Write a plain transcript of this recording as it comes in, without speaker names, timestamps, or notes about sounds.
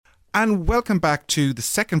And welcome back to the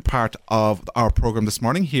second part of our programme this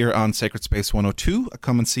morning here on Sacred Space 102, a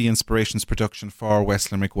Come and See Inspirations production for West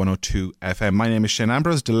Limerick 102 FM. My name is Shane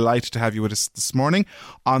Ambrose, delighted to have you with us this morning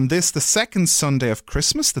on this, the second Sunday of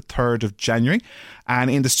Christmas, the 3rd of January. And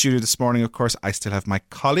in the studio this morning, of course, I still have my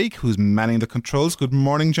colleague who's manning the controls. Good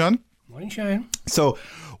morning, John. Morning, Shane. So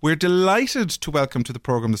we're delighted to welcome to the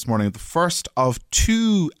programme this morning the first of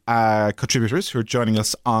two contributors who are joining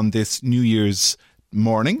us on this New Year's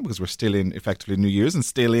morning, because we're still in effectively New Year's and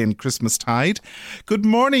still in Christmas tide. Good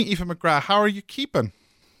morning, Aoife McGrath. How are you keeping?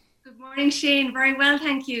 Good morning, Shane. Very well,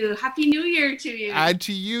 thank you. Happy New Year to you. And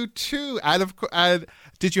to you too. And of course,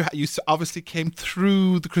 you obviously came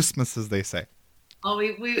through the Christmas, as they say. Oh,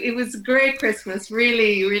 it was a great Christmas.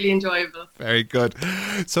 Really, really enjoyable. Very good.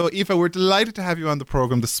 So, Aoife, we're delighted to have you on the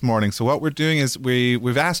programme this morning. So what we're doing is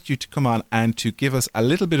we've asked you to come on and to give us a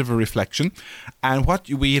little bit of a reflection. And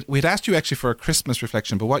we'd asked you actually for a Christmas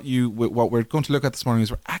reflection, but what we're going to look at this morning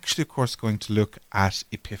is we're actually, of course, going to look at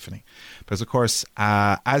Epiphany. Because, of course,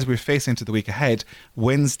 as we're facing into the week ahead,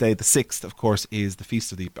 Wednesday the 6th, of course, is the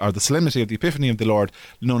feast of the Solemnity of the Epiphany of the Lord,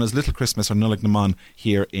 known as Little Christmas or Nullag Naman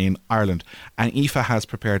here in Ireland. And Aoife has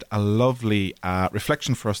prepared a lovely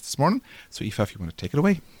reflection for us this morning. So, Aoife, if you want to take it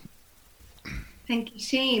away. Thank you,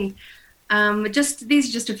 Shane. These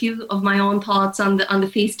are just a few of my own thoughts on the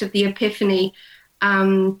Feast of the Epiphany.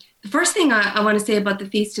 The first thing I want to say about the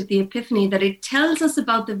Feast of the Epiphany, that it tells us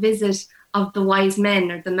about the visit of the wise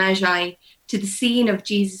men, or the Magi, to the scene of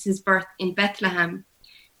Jesus' birth in Bethlehem.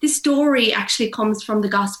 This story actually comes from the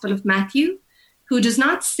Gospel of Matthew, who does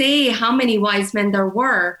not say how many wise men there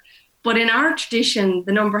were, but in our tradition,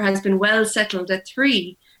 the number has been well settled at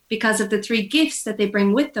 3 because of the 3 gifts that they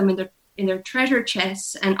bring with them in their treasure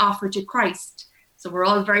chests and offer to Christ. So we're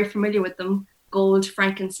all very familiar with them: gold,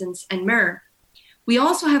 frankincense, and myrrh. We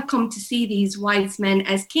also have come to see these wise men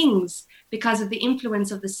as kings because of the influence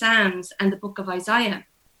of the Psalms and the book of Isaiah.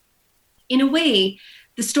 In a way,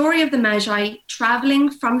 the story of the Magi traveling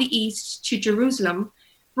from the east to Jerusalem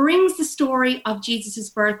brings the story of Jesus'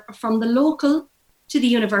 birth from the local to the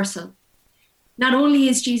universal. Not only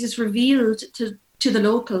is Jesus revealed to the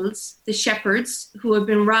locals, the shepherds who have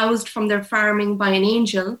been roused from their farming by an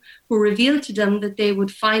angel who revealed to them that they would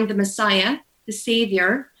find the Messiah, the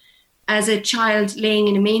Savior, as a child laying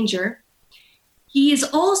in a manger. He is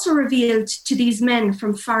also revealed to these men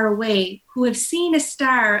from far away who have seen a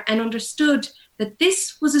star and understood that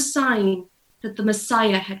this was a sign that the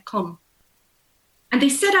Messiah had come. And they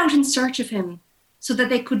set out in search of him so that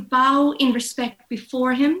they could bow in respect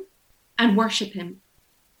before him and worship him.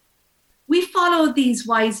 We follow these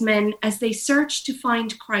wise men as they search to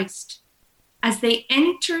find Christ, as they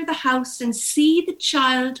enter the house and see the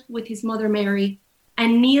child with his mother Mary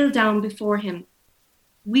and kneel down before him.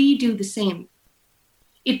 We do the same.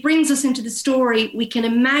 It brings us into the story. We can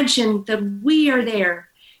imagine that we are there,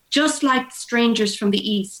 just like strangers from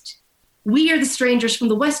the east. We are the strangers from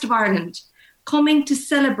the west of Ireland, coming to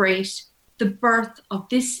celebrate the birth of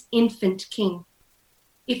this infant king.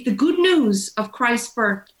 If the good news of Christ's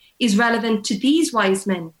birth is relevant to these wise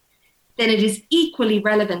men, then it is equally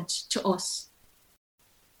relevant to us.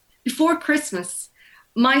 Before Christmas,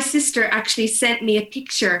 my sister actually sent me a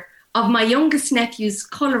picture of my youngest nephew's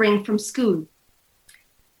colouring from school.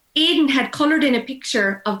 Aidan had coloured in a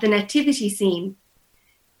picture of the nativity scene,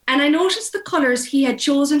 and I noticed the colours he had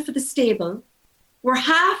chosen for the stable were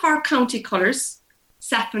half our county colours,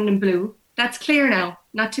 saffron and blue, that's clear now,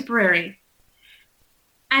 not Tipperary,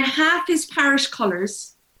 and half his parish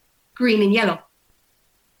colours, green and yellow.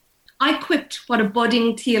 I quipped what a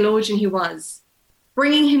budding theologian he was,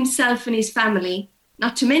 bringing himself and his family,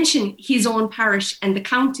 not to mention his own parish and the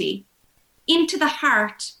county, into the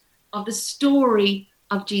heart of the story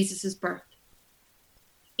of Jesus' birth.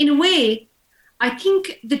 In a way, I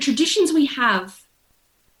think the traditions we have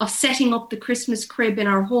of setting up the Christmas crib in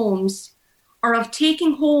our homes, or of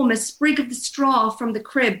taking home a sprig of the straw from the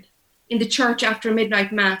crib in the church after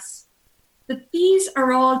midnight mass, that these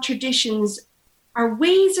are all traditions, are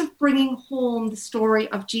ways of bringing home the story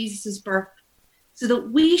of Jesus' birth so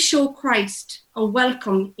that we show Christ a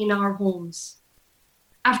welcome in our homes.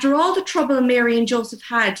 After all the trouble Mary and Joseph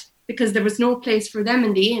had because there was no place for them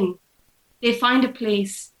in the inn, they find a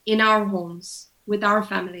place in our homes with our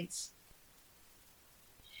families.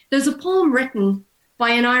 There's a poem written by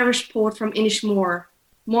an Irish poet from Inishmore,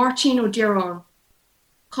 Máirtín Ó Diarán,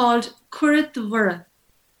 called Cuireadh de Mhuire.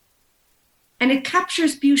 And it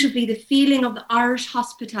captures beautifully the feeling of the Irish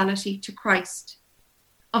hospitality to Christ,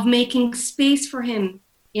 of making space for him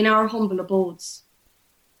in our humble abodes.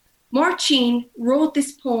 Máirtín wrote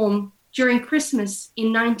this poem during Christmas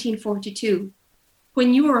in 1942,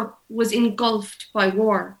 when Europe was engulfed by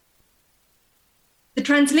war. The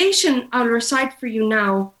translation I'll recite for you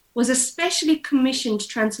now was a specially commissioned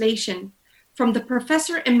translation from the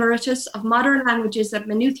Professor Emeritus of Modern Languages at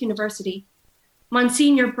Maynooth University,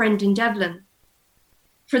 Monsignor Brendan Devlin,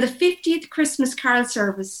 for the 50th Christmas Carol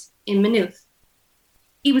service in Maynooth.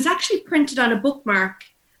 It was actually printed on a bookmark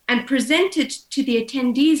and presented to the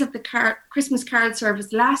attendees of the Christmas Carol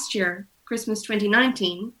service last year, Christmas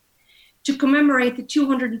 2019, to commemorate the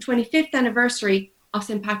 225th anniversary of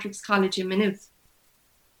St. Patrick's College in Maynooth.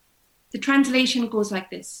 The translation goes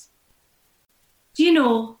like this. Do you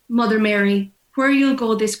know, Mother Mary, where you'll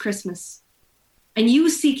go this Christmas? And you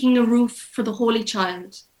seeking a roof for the Holy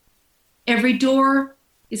Child. Every door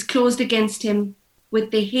is closed against him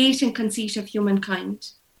with the hate and conceit of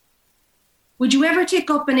humankind. Would you ever take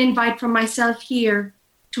up an invite from myself here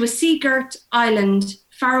to a sea-girt island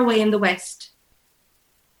far away in the west?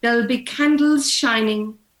 There'll be candles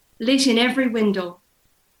shining, lit in every window,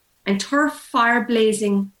 and turf fire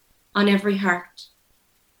blazing on every heart.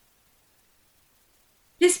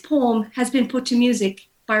 This poem has been put to music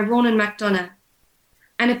by Ronan MacDonagh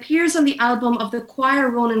and appears on the album of the choir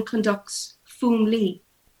Ronan conducts, Foom Lee.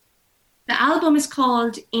 The album is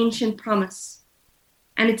called Ancient Promise,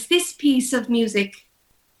 and it's this piece of music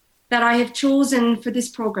that I have chosen for this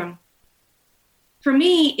programme. For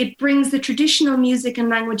me, it brings the traditional music and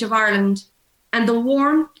language of Ireland and the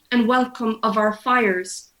warmth and welcome of our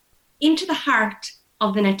fires into the heart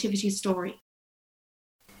of the Nativity story.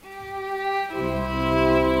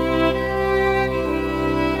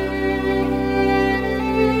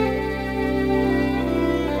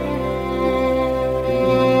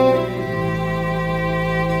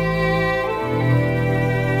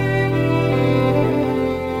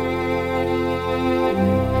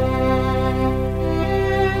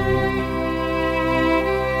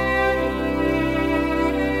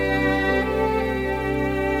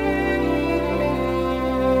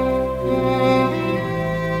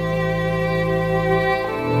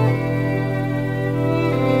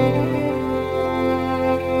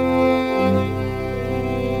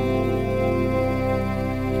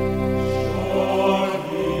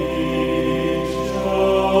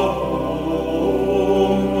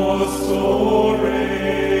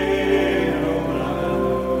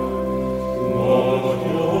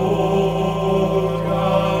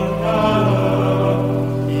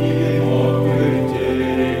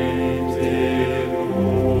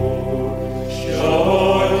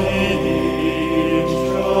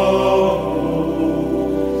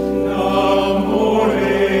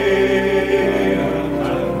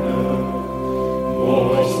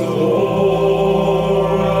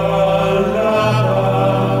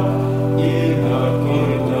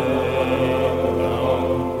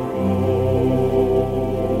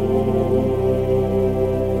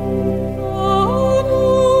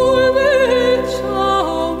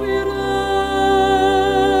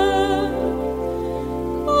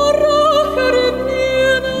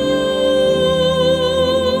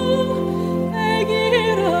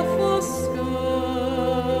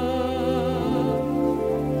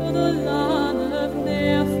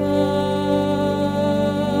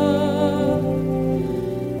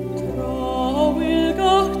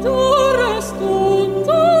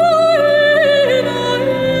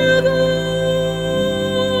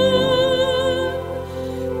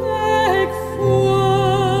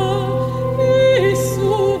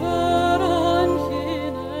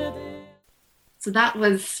 So that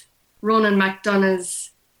was Ronan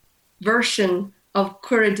MacDonagh's version of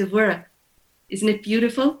Cura de Bhuire. Isn't it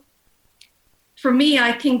beautiful? For me,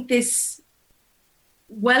 I think this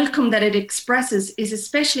welcome that it expresses is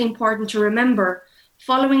especially important to remember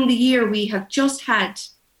following the year we have just had.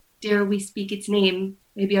 Dare we speak its name?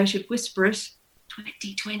 Maybe I should whisper it.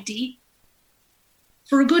 2020.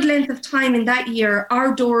 For a good length of time in that year,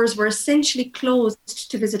 our doors were essentially closed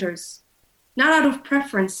to visitors, not out of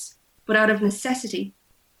preference, but out of necessity.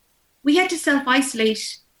 We had to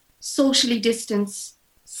self-isolate, socially distance,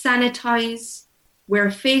 sanitize,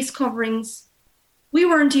 wear face coverings. We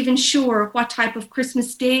weren't even sure what type of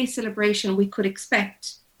Christmas Day celebration we could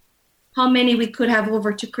expect, how many we could have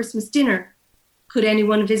over to Christmas dinner. Could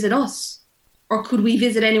anyone visit us? Or could we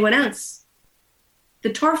visit anyone else?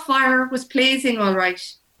 The turf fire was blazing all right,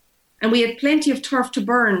 and we had plenty of turf to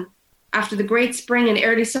burn after the great spring and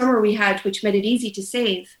early summer we had, which made it easy to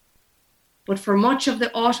save. But for much of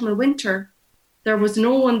the autumn and winter, there was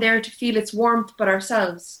no one there to feel its warmth but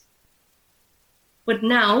ourselves. But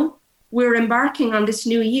now we're embarking on this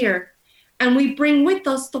new year, and we bring with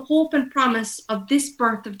us the hope and promise of this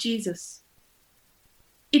birth of Jesus.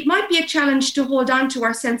 It might be a challenge to hold on to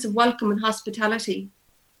our sense of welcome and hospitality.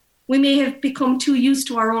 We may have become too used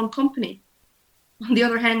to our own company. On the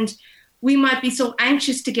other hand, we might be so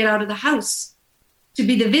anxious to get out of the house, to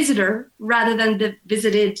be the visitor rather than the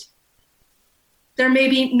visited. There may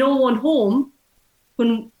be no one home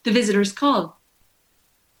when the visitors call.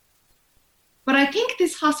 But I think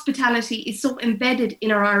this hospitality is so embedded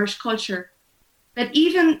in our Irish culture that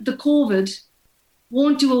even the COVID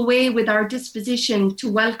won't do away with our disposition to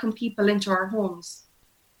welcome people into our homes.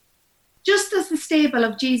 Just as the stable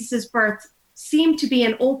of Jesus' birth seemed to be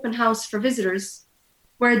an open house for visitors,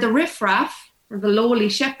 where the riffraff, or the lowly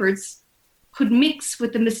shepherds, could mix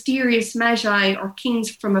with the mysterious magi or kings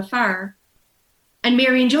from afar, and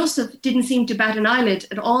Mary and Joseph didn't seem to bat an eyelid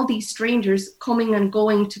at all these strangers coming and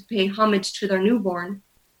going to pay homage to their newborn.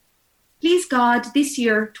 Please God, this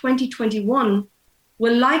year, 2021,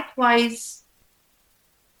 will likewise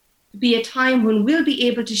be a time when we'll be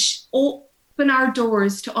able to open our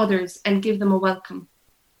doors to others and give them a welcome.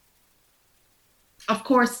 Of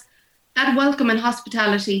course, that welcome and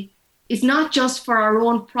hospitality is not just for our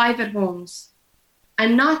own private homes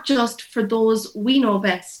and not just for those we know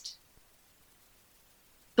best,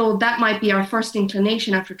 though that might be our first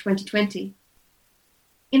inclination after 2020.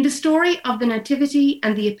 In the story of the Nativity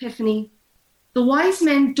and the Epiphany, the wise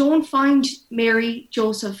men don't find Mary,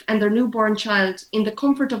 Joseph, and their newborn child in the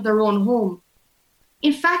comfort of their own home.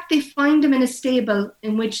 In fact, they find them in a stable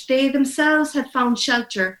in which they themselves had found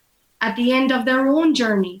shelter at the end of their own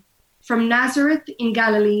journey from Nazareth in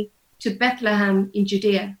Galilee to Bethlehem in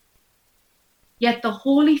Judea. Yet the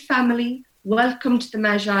Holy Family welcomed the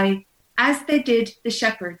Magi as they did the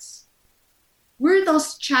shepherds. We're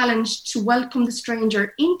thus challenged to welcome the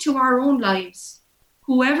stranger into our own lives,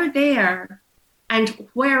 whoever they are, and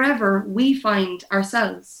wherever we find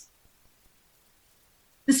ourselves.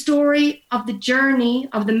 The story of the journey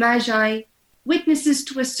of the Magi witnesses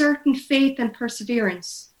to a certain faith and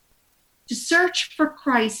perseverance, to search for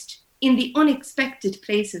Christ in the unexpected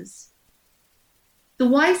places. The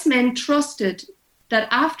wise men trusted that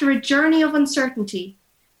after a journey of uncertainty,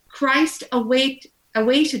 Christ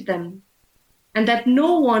awaited them, and that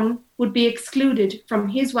no one would be excluded from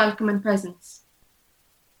his welcome and presence.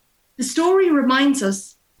 The story reminds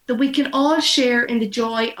us that we can all share in the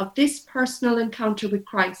joy of this personal encounter with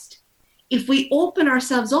Christ if we open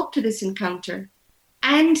ourselves up to this encounter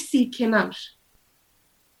and seek him out.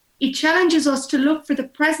 It challenges us to look for the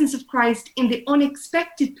presence of Christ in the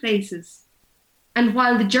unexpected places. And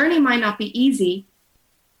while the journey might not be easy,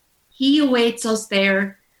 he awaits us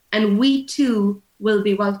there, and we too will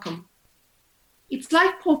be welcome. It's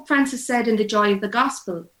like Pope Francis said in The Joy of the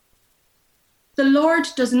Gospel: the Lord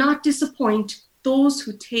does not disappoint those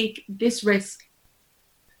who take this risk.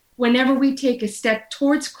 Whenever we take a step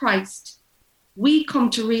towards Christ, we come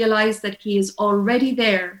to realize that he is already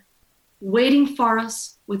there, waiting for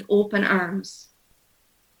us with open arms.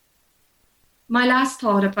 My last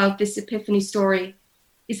thought about this Epiphany story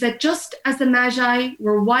is that just as the Magi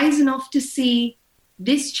were wise enough to see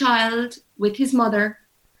this child with his mother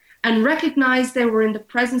and recognize they were in the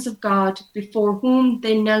presence of God before whom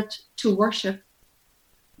they knelt to worship,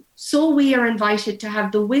 so we are invited to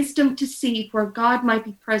have the wisdom to see where God might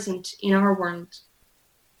be present in our world.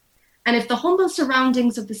 And if the humble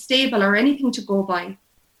surroundings of the stable are anything to go by,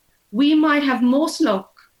 we might have most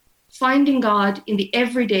luck finding God in the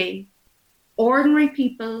everyday, ordinary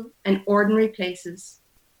people and ordinary places.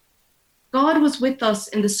 God was with us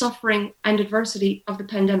in the suffering and adversity of the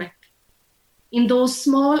pandemic, in those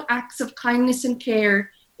small acts of kindness and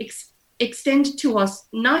care extended to us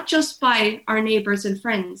not just by our neighbours and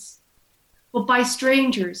friends, but by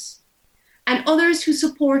strangers and others who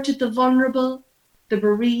supported the vulnerable, the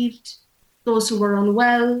bereaved, those who were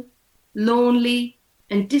unwell, lonely,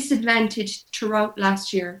 and disadvantaged throughout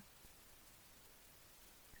last year.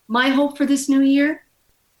 My hope for this new year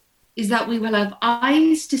is that we will have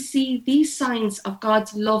eyes to see these signs of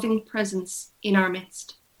God's loving presence in our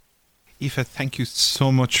midst. Aoife, thank you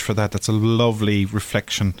so much for that. That's a lovely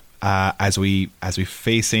reflection as we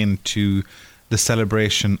face into the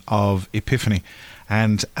celebration of Epiphany.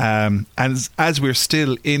 And as we're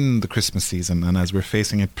still in the Christmas season and as we're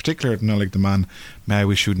facing it, particularly at Nullig the Man, may I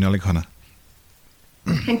wish you Nullig Hannah.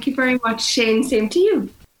 Thank you very much, Shane. Same to you.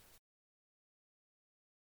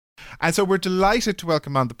 And so we're delighted to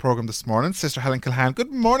welcome on the programme this morning Sister Helen Kilhan.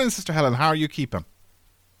 Good morning, Sister Helen. How are you keeping?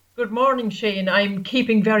 Good morning, Shane. I'm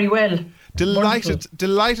keeping very well.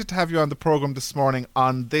 Delighted to have you on the programme this morning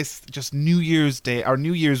on this just New Year's Day, or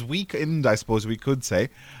New Year's weekend, I suppose we could say,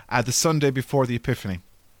 the Sunday before the Epiphany.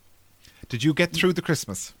 Did you get through the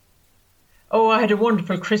Christmas? Oh, I had a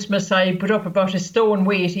wonderful Christmas. I put up about a stone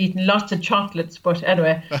weight, eating lots of chocolates. But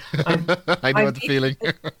anyway, I'm, I know I'm, the feeling.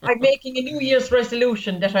 I'm making a New Year's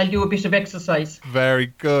resolution that I'll do a bit of exercise. Very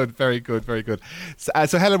good, very good, very good.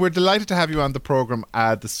 So Helen, we're delighted to have you on the programme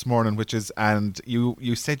this morning, and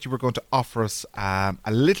you said you were going to offer us a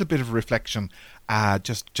little bit of reflection,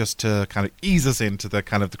 just to kind of ease us into the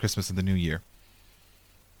kind of the Christmas and the New Year.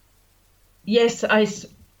 Yes, I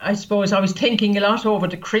suppose I was thinking a lot over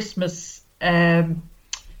the Christmas.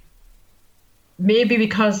 Maybe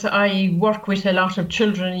because I work with a lot of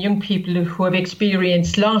children and young people who have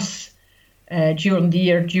experienced loss during the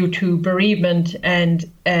year due to bereavement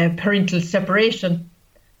and parental separation.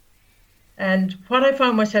 And what I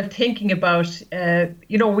found myself thinking about,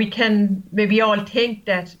 we can maybe all think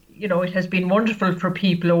that, it has been wonderful for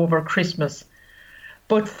people over Christmas.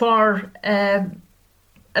 But for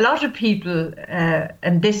a lot of people,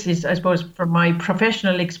 and this is, I suppose, from my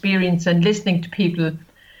professional experience and listening to people,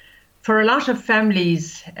 for a lot of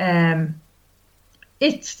families,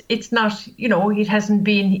 it's not, it hasn't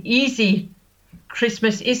been easy.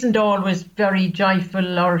 Christmas isn't always very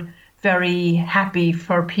joyful or very happy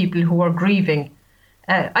for people who are grieving.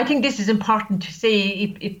 I think this is important to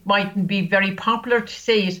say. It mightn't be very popular to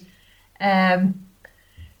say it.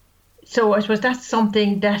 So I suppose that's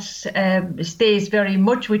something that stays very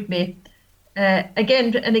much with me.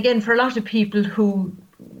 Again and again, for a lot of people who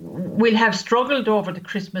will have struggled over the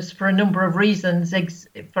Christmas for a number of reasons,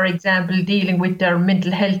 for example, dealing with their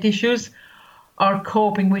mental health issues or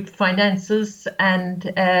coping with finances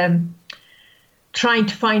and trying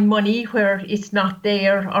to find money where it's not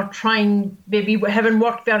there, or maybe having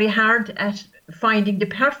worked very hard at finding the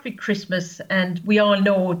perfect Christmas. And we all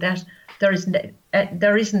know that there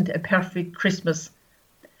isn't a perfect Christmas,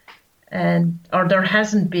 or there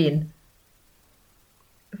hasn't been.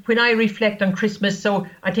 When I reflect on Christmas, so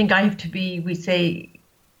I think I have to be, we say,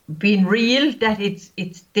 being real, that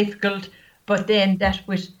it's difficult, but then that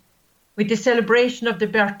with the celebration of the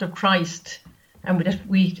birth of Christ, and that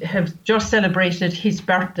we have just celebrated his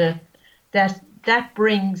birthday, that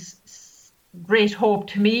brings great hope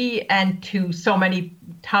to me and to so many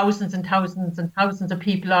thousands and thousands and thousands of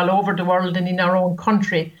people all over the world and in our own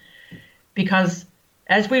country. Because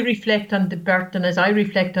as we reflect on the birth, and as I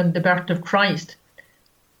reflect on the birth of Christ,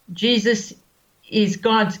 Jesus is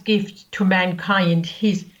God's gift to mankind.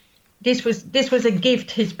 This was a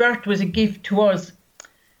gift. His birth was a gift to us.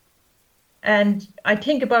 And I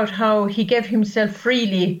think about how he gave himself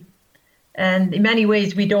freely, and in many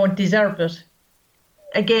ways we don't deserve it.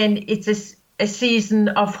 Again, it's a season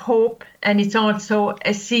of hope, and it's also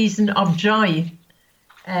a season of joy,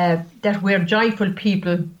 that we're joyful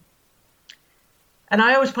people. And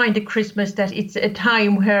I always find at Christmas that it's a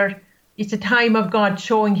time of God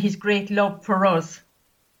showing his great love for us.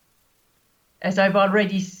 As I've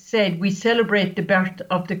already said, we celebrate the birth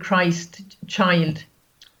of the Christ child,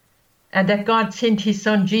 and that God sent his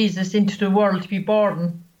son Jesus into the world to be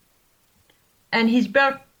born. And his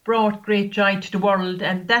birth brought great joy to the world,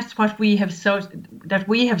 and that's what we have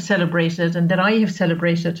celebrated, and that I have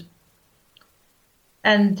celebrated.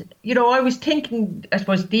 And, I was thinking, I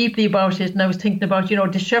suppose, deeply about it, and I was thinking about,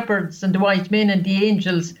 the shepherds and the wise men and the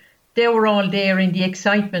angels. They were all there in the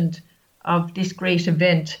excitement of this great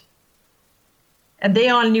event. And they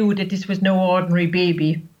all knew that this was no ordinary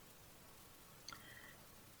baby.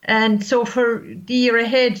 And so for the year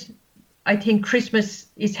ahead, I think Christmas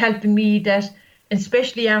is helping me that,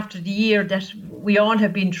 especially after the year that we all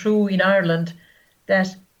have been through in Ireland,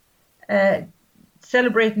 that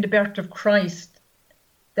celebrating the birth of Christ,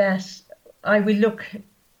 that I will look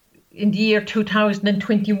in the year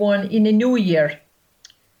 2021 in a new year.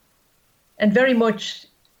 And very much,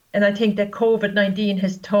 and I think that COVID-19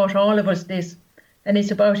 has taught all of us this, and it's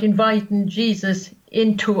about inviting Jesus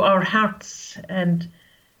into our hearts. And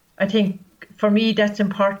I think for me that's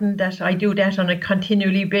important, that I do that on a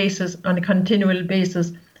continual basis,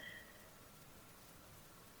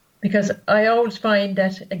 because I always find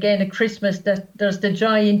that, again, at Christmas, that there's the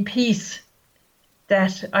joy and peace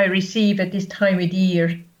that I receive at this time of the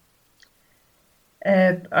year.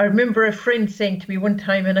 I remember a friend saying to me one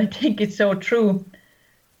time, and I think it's so true.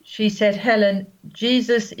 She said, "Helen,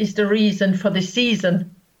 Jesus is the reason for the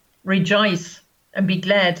season. Rejoice and be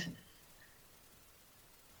glad."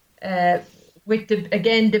 With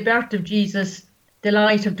the birth of Jesus, the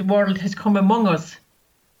light of the world has come among us.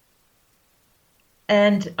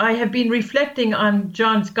 And I have been reflecting on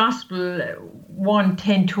John's Gospel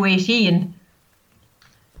 1:10-18,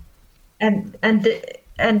 and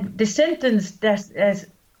the sentence that has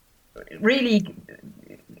really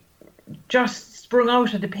just sprung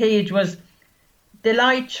out of the page was, the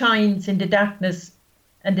light shines in the darkness,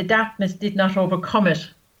 and the darkness did not overcome it.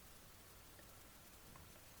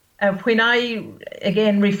 When I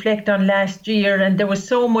again reflect on last year, and there was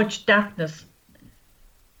so much darkness,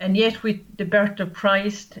 and yet with the birth of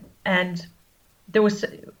Christ, and there was,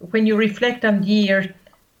 when you reflect on the year,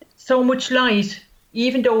 so much light,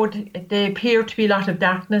 even though there appeared to be a lot of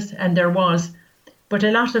darkness, and there was, but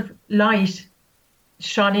a lot of light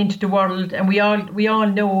shone into the world, and we all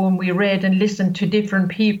know, and we read and listened to different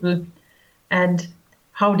people, and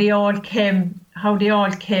how they all came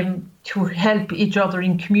to help each other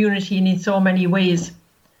in community and in so many ways.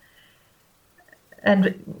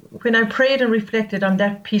 And when I prayed and reflected on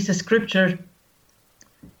that piece of scripture,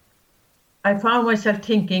 I found myself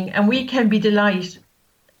thinking, and we can be the light.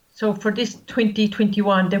 So for this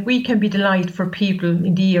 2021, that we can be the light for people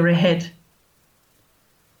in the year ahead.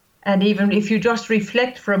 And even if you just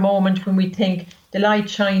reflect for a moment, when we think the light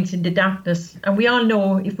shines in the darkness, and we all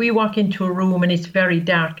know if we walk into a room and it's very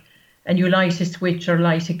dark and you light a switch or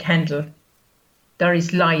light a candle, there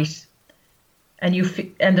is light, and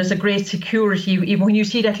there's a great security even when you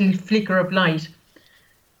see that little flicker of light.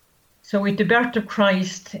 So with the birth of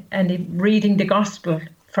Christ and reading the gospel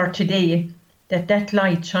for today, that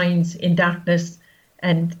light shines in darkness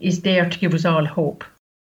and is there to give us all hope.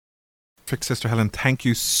 Sister Helen, thank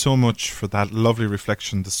you so much for that lovely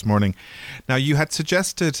reflection this morning. Now, you had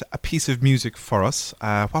suggested a piece of music for us.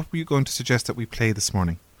 What were you going to suggest that we play this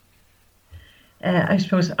morning? I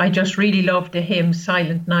suppose I just really love the hymn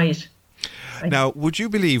Silent Night. Now, would you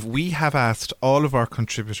believe we have asked all of our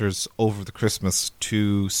contributors over the Christmas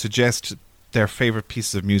to suggest their favourite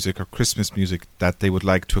pieces of music or Christmas music that they would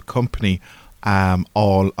like to accompany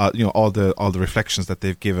all the reflections that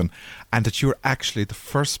they've given, and that you're actually the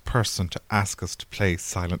first person to ask us to play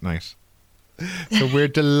Silent Night. So we're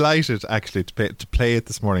delighted actually to play it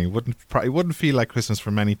this morning. It wouldn't feel like Christmas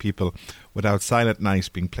for many people without Silent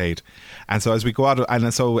Night being played. And so as we go out,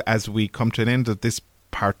 and so as we come to an end of this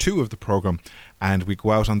part 2 of the programme, and we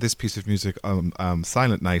go out on this piece of music,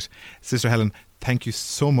 Silent Night, Sister Helen, thank you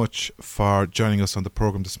so much for joining us on the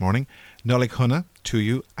programme this morning. Nollaig Hunna to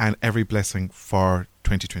you, and every blessing for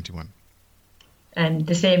 2021. And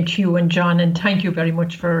the same to you and John, and thank you very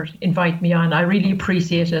much for inviting me on. I really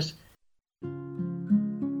appreciate it.